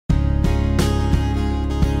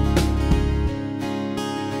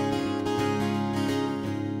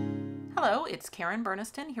Hello, it's Karen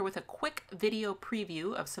Burniston here with a quick video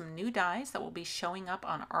preview of some new dies that will be showing up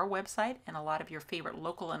on our website and a lot of your favorite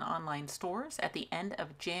local and online stores at the end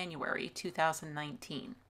of January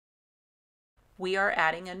 2019. We are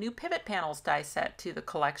adding a new pivot panels die set to the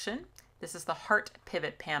collection. This is the Heart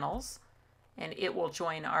Pivot Panels, and it will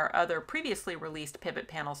join our other previously released pivot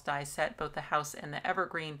panels die set, both the House and the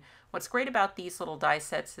Evergreen. What's great about these little die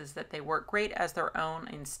sets is that they work great as their own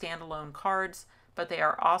in standalone cards, but they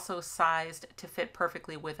are also sized to fit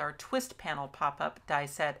perfectly with our twist panel pop-up die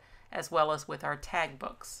set as well as with our tag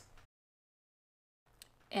books.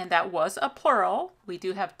 And that was a plural. We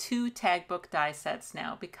do have two tag book die sets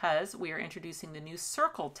now because we are introducing the new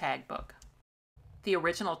circle tag book. The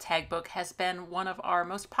original tag book has been one of our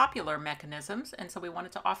most popular mechanisms, and so we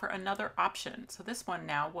wanted to offer another option. So this one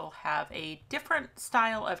now will have a different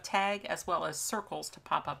style of tag as well as circles to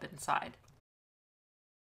pop up inside.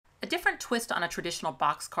 A different twist on a traditional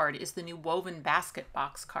box card is the new woven basket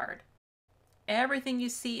box card. Everything you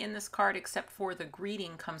see in this card except for the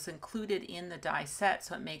greeting comes included in the die set,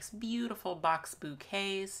 so it makes beautiful box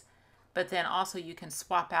bouquets, but then also you can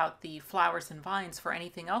swap out the flowers and vines for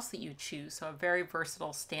anything else that you choose, so a very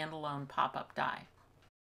versatile standalone pop-up die.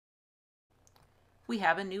 We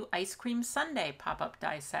have a new ice cream sundae pop-up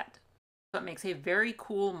die set. So it makes a very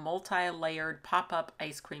cool multi-layered pop-up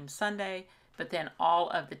ice cream sundae, but then all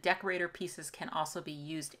of the decorator pieces can also be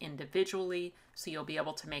used individually, so you'll be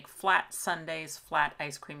able to make flat sundaes, flat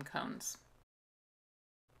ice cream cones.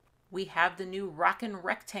 We have the new Rockin'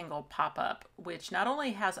 Rectangle pop-up, which not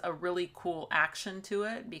only has a really cool action to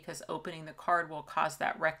it, because opening the card will cause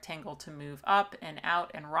that rectangle to move up and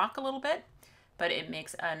out and rock a little bit, but it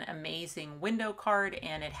makes an amazing window card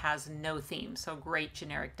and it has no theme, so great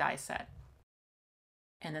generic die set.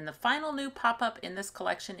 And then the final new pop-up in this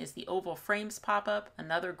collection is the Oval Frames pop-up,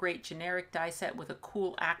 another great generic die set with a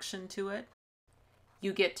cool action to it.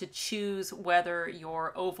 You get to choose whether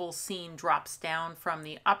your oval scene drops down from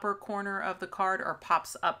the upper corner of the card or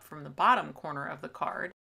pops up from the bottom corner of the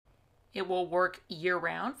card. It will work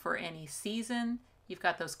year-round for any season. You've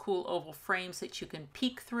got those cool oval frames that you can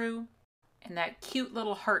peek through, and that cute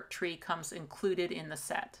little heart tree comes included in the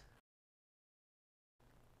set.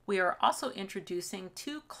 We are also introducing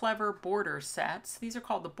two clever border sets. These are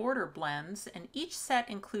called the border blends, and each set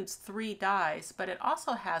includes 3 dies, but it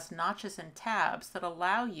also has notches and tabs that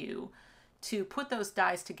allow you to put those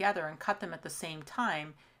dies together and cut them at the same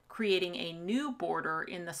time, creating a new border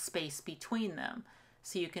in the space between them.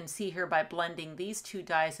 So you can see here by blending these 2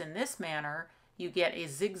 dies in this manner, you get a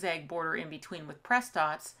zigzag border in between with press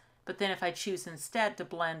dots, but then if I choose instead to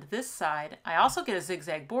blend this side, I also get a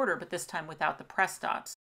zigzag border, but this time without the press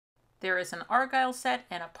dots. There is an Argyle set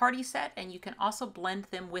and a party set, and you can also blend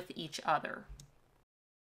them with each other.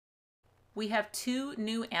 We have 2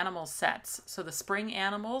 new animal sets. So the spring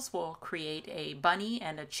animals will create a bunny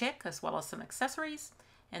and a chick, as well as some accessories.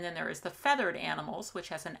 And then there is the feathered animals, which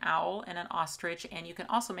has an owl and an ostrich, and you can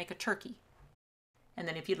also make a turkey. And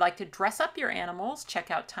then if you'd like to dress up your animals, check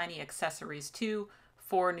out Tiny Accessories too.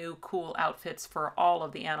 4 new cool outfits for all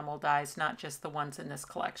of the animal dies, not just the ones in this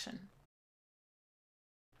collection.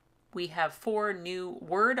 We have 4 new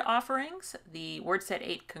word offerings, the Word Set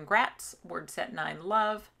 8 Congrats, Word Set 9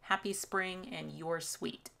 Love, Happy Spring, and You're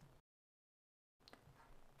Sweet.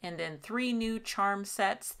 And then 3 new charm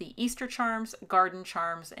sets, the Easter Charms, Garden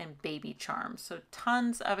Charms, and Baby Charms. So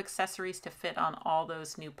tons of accessories to fit on all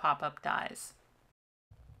those new pop-up dies.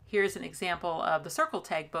 Here's an example of the circle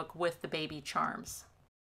tag book with the Baby Charms.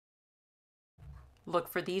 Look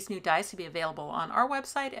for these new dies to be available on our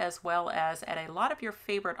website as well as at a lot of your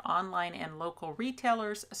favorite online and local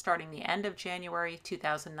retailers starting the end of January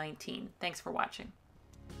 2019. Thanks for watching.